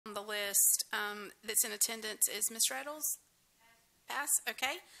list that's in attendance is Ms. Reddles? Pass?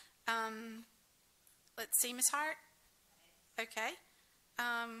 Okay. Let's see, Ms. Hart? Okay.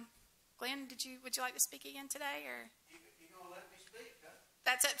 Glenn, would you like to speak again today, or? You gonna let me speak, huh?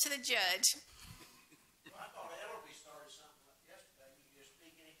 That's up to the judge. Well, I thought Ellerby started something like yesterday. You could just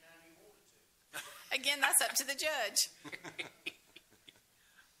speak anytime you wanted to. Again, that's up to the judge.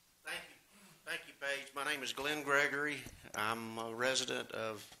 Thank you, Paige. My name is Glenn Gregory. I'm a resident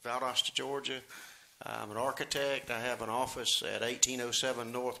of Valdosta, Georgia. I'm an architect. I have an office at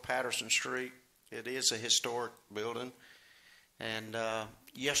 1807 North Patterson Street. It is a historic building. And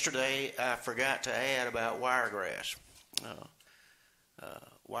yesterday I forgot to add about Wiregrass.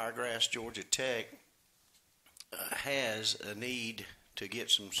 Wiregrass, Georgia Tech has a need to get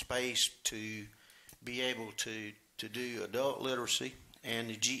some space to be able to do adult literacy and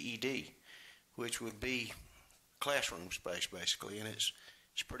the GED, which would be classroom space basically, and it's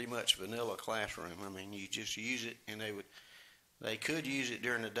pretty much vanilla classroom. I mean, you just use it, and they could use it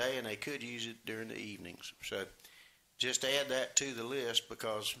during the day, and they could use it during the evenings. So just add that to the list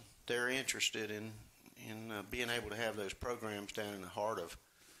because they're interested in being able to have those programs down in the heart of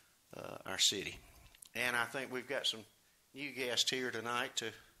our city. And I think we've got some new guests here tonight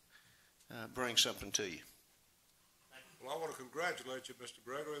to bring something to you. Well, I want to congratulate you, Mr.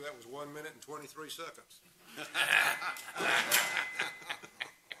 Gregory. That was 1 minute and 23 seconds.